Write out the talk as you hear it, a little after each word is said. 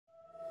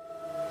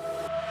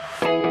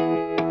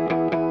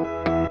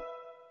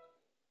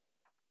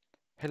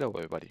Hello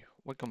everybody,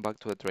 welcome back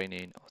to the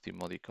training of the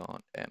Modicon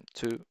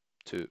M221.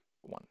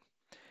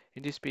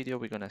 In this video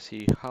we're going to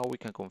see how we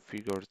can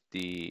configure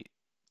the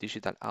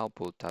digital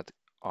output that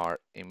are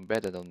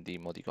embedded on the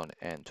Modicon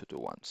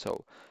M221.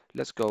 So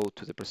let's go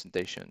to the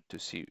presentation to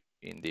see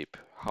in deep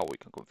how we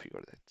can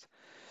configure it.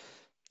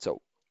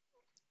 So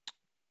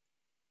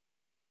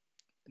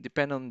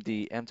depend on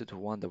the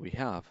M221 that we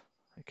have,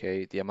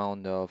 okay, the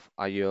amount of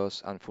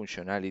IOs and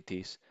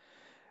functionalities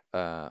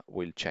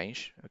will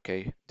change.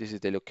 Okay, this is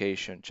the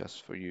location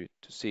just for you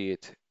to see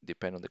it,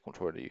 depend on the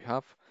controller you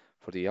have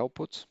for the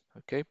outputs.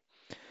 Okay,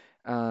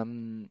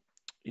 um,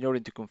 in order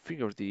to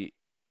configure the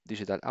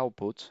digital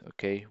output,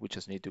 okay, we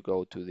just need to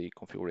go to the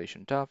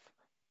configuration tab,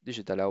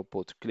 digital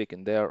output, click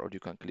in there, or you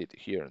can click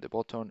here on the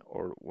button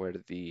or where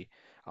the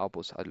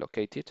outputs are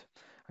located.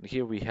 And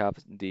here we have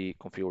the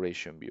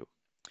configuration view.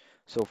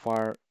 So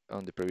far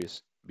on the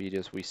previous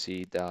videos, we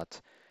see that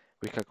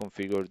we can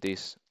configure the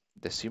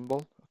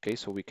symbol, okay,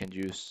 so we can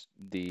use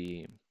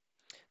the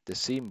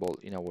symbol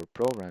in our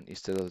program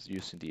instead of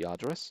using the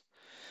address,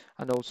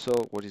 and also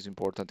what is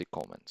important, the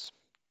comments.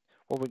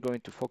 What we're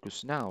going to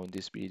focus now in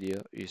this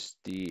video is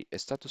the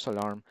status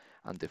alarm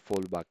and the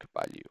fallback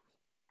value.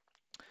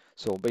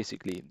 So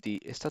basically,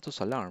 the status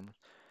alarm,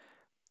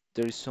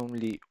 there is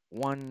only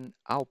one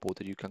output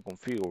that you can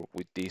configure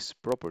with this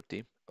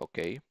property,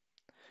 okay.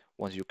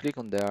 Once you click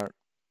on there,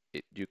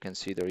 you can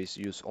see there is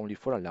use only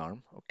for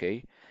alarm,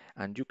 okay,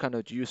 and you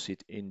cannot use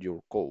it in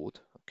your code,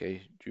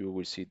 okay. You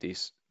will see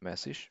this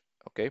message,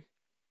 okay.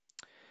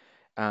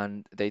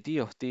 And the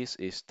idea of this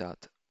is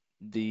that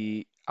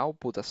the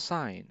output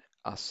assigned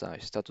as a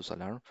status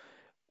alarm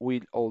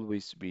will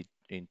always be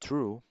in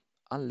true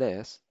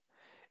unless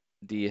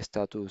the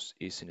status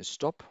is in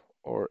stop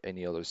or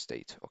any other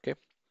state, okay.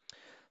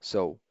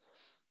 So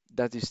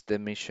that is the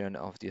mission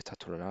of the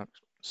status alarm.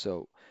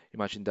 So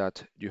imagine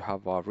that you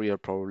have a real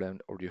problem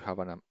or you have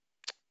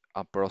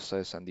a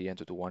process and the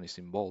entity one is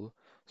involved.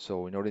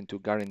 So in order to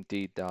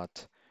guarantee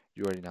that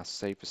you are in a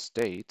safe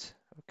state,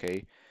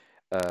 okay,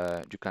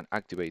 you can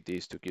activate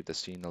this to give the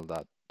signal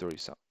that there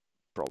is a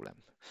problem.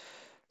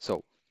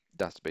 So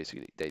that's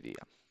basically the idea.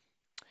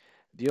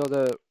 The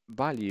other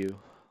value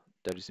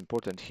that is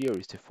important here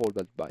is the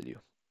fallback value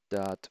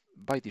that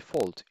by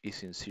default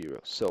is in 0.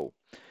 So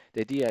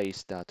the idea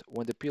is that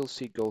when the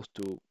PLC goes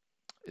to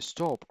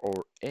stop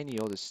or any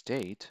other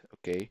state,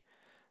 okay,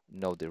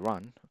 not the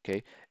run,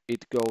 okay,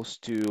 it goes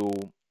to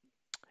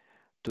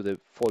the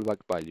fallback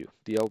value.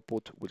 The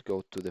output will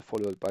go to the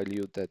fallback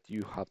value that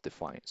you have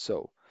defined.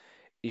 So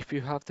if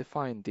you have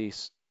defined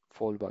this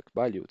fallback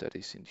value that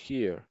is in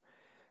here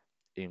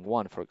in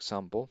 1, for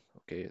example,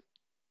 okay,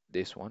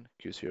 this one,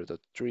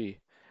 Q0.3,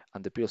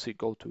 and the PLC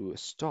go to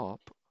stop,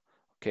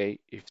 okay,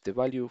 if the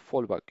value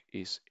fallback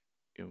is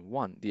in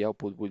 1, the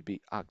output will be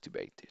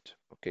activated.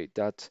 Okay,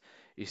 that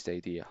is the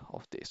idea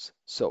of this.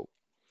 So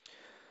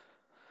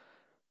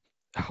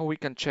how we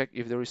can check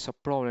if there is a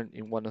problem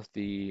in one of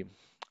the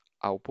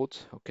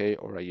outputs, okay,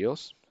 or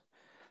IOs,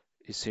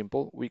 is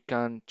simple. We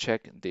can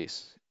check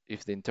this.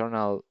 If the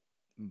internal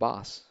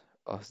bus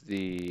of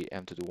the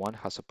M221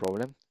 has a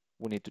problem,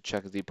 we need to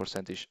check the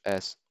percentage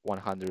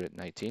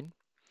S119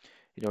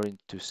 in order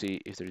to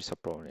see if there is a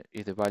problem.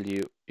 If the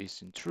value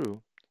isn't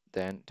true,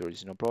 then there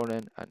is no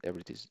problem and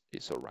everything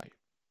is all right.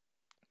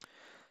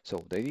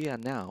 So the idea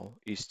now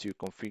is to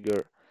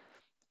configure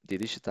the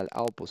digital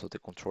outputs of the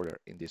controller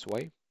in this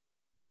way.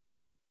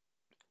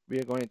 We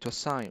are going to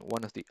assign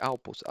one of the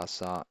outputs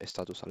as a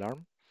status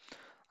alarm,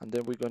 and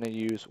then we're going to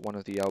use one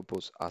of the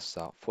outputs as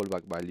a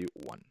fallback value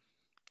 1.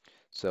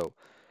 So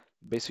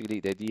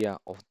basically the idea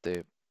of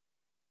the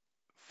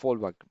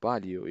fallback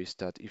value is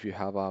that if you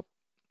have a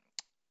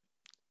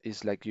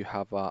is like you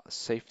have a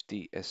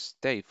safety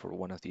state for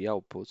one of the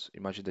outputs.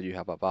 Imagine that you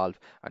have a valve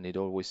and it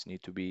always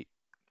need to be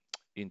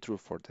in true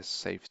for the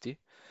safety.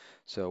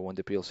 So when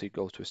the PLC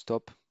goes to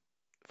stop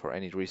for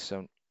any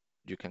reason,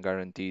 you can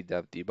guarantee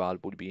that the valve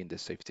will be in the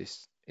safety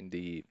in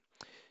the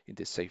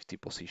safety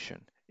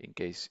position in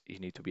case it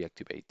need to be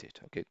activated.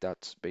 Okay,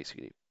 that's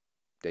basically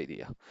the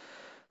idea.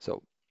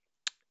 So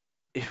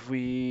if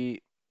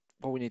we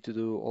what we need to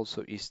do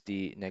also is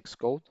the next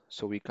code,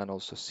 so we can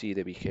also see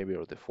the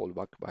behavior of the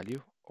fallback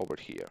value over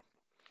here.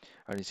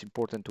 And it's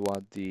important to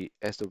add the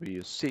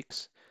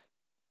SW6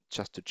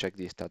 just to check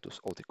the status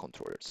of the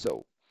controller.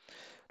 So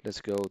let's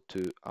go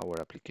to our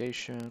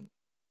application.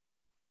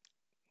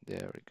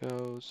 There it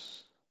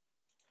goes.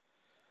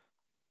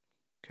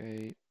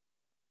 Okay,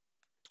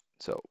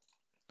 so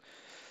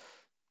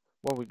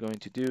what we're going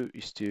to do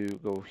is to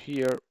go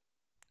here,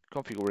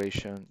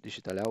 configuration,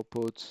 digital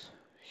outputs.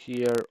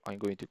 Here I'm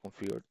going to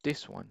configure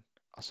this one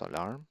as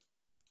alarm.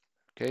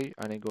 Okay,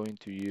 and I'm going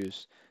to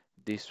use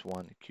this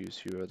one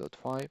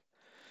Q0.5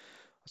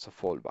 as a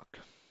fallback.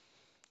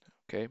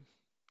 Okay,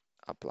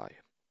 apply.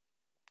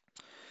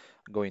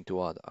 I'm going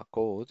to add a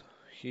code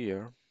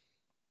here,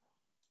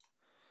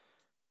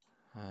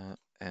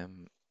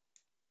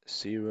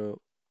 M0,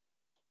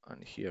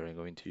 and here I'm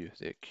going to use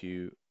the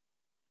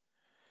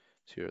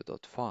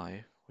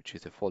Q0.5, which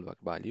is the fallback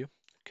value.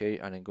 Okay,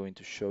 and I'm going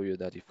to show you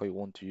that if I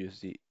want to use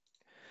the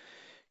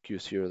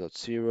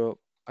Q0.0,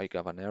 I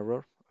got an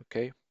error.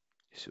 Okay,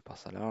 it's a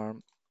pass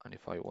alarm, and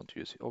if I want to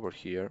use it over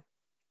here,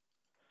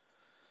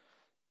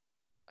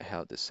 I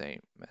have the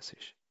same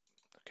message.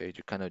 Okay,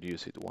 you cannot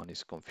use it when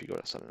it's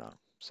configured as an alarm.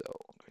 So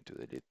I'm going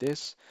to delete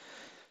this.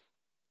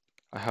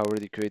 I have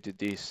already created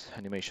this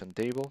animation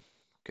table,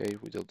 okay,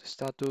 with all the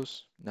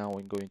status. Now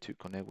I'm going to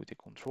connect with the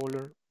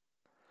controller,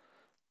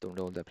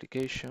 download the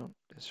application.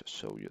 Let's just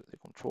show you the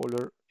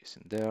controller is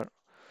in there.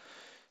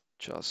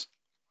 Just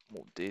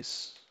move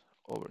this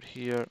over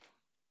here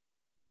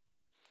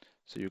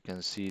so you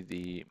can see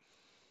the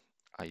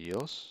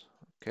iOS,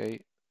 okay,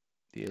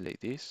 the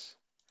LEDs.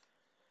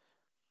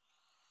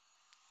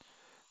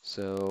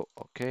 So,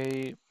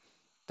 okay,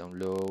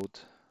 download,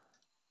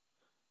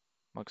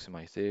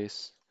 maximize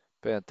this,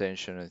 pay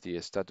attention to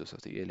the status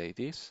of the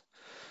LEDs,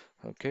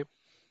 okay,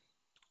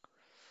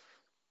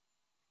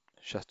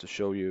 just to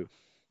show you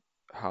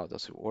how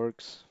does it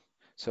works.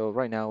 So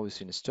right now it's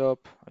in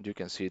stop, and you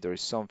can see there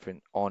is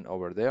something on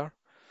over there.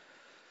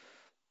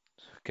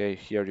 Okay,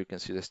 here you can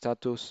see the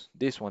status.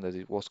 This one that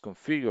it was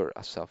configured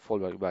as a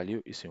fallback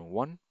value is in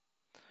 1.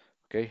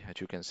 Okay,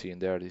 as you can see in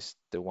there, this is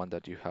the one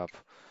that you have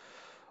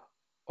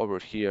over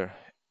here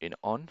in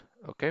on.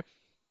 Okay,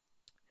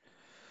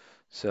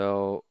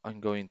 so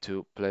I'm going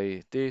to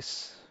play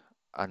this,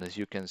 and as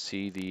you can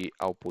see, the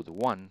output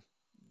 1,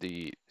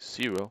 the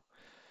 0,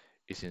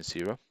 is in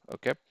 0.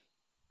 Okay,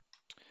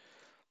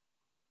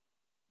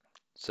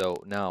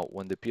 so now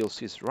when the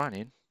PLC is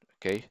running,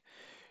 okay,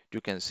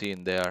 you can see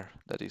in there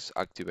that is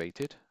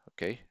activated.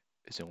 Okay,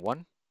 it's in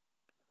 1.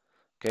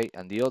 Okay,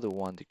 and the other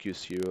one, the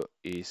Q0,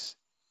 is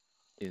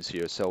in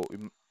 0. So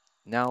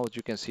now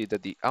you can see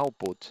that the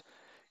output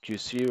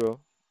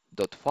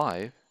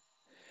Q0.5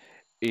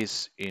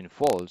 is in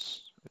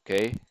false.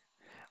 Okay,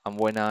 and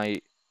when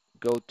I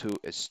go to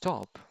a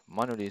stop,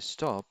 manually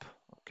stop,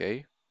 okay,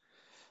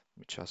 let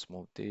me just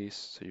move this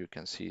so you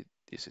can see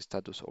this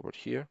status over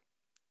here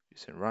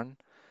is in run.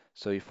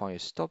 So if I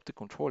stop the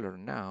controller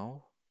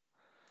now,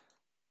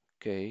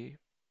 okay,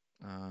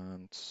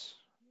 and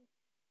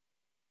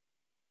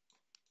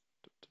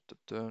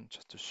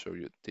just to show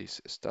you this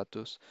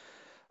status,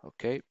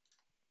 okay,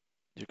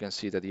 you can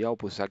see that the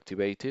output is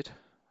activated.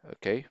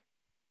 Okay,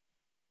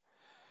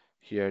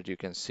 here you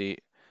can see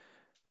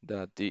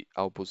that the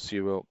output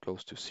 0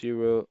 goes to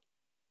 0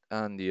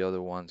 and the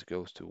other ones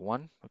goes to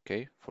 1,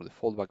 okay, for the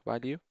fallback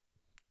value.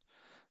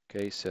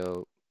 Okay,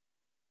 so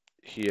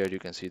here you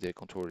can see the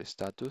controller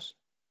status,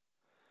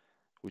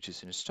 which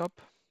is in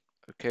stop,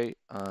 okay,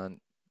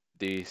 and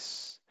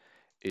this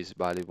is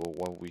valuable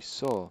what we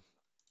saw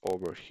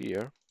over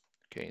here,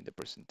 okay, in the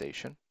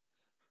presentation,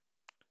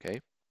 okay.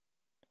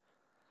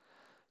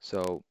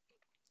 So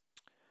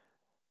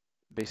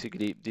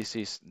basically this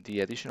is the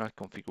additional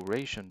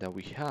configuration that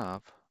we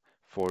have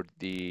for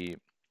the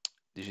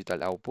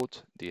digital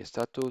output, the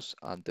status,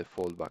 and the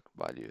fallback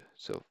value.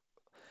 So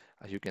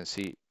as you can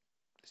see,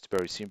 it's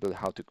very simple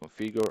how to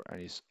configure,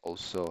 and it's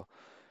also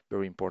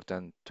very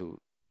important to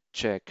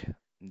check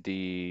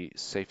the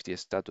safety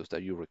status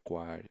that you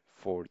require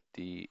for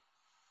the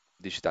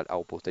digital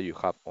output that you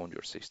have on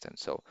your system.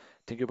 So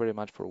thank you very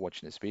much for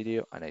watching this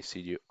video, and I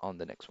see you on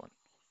the next one.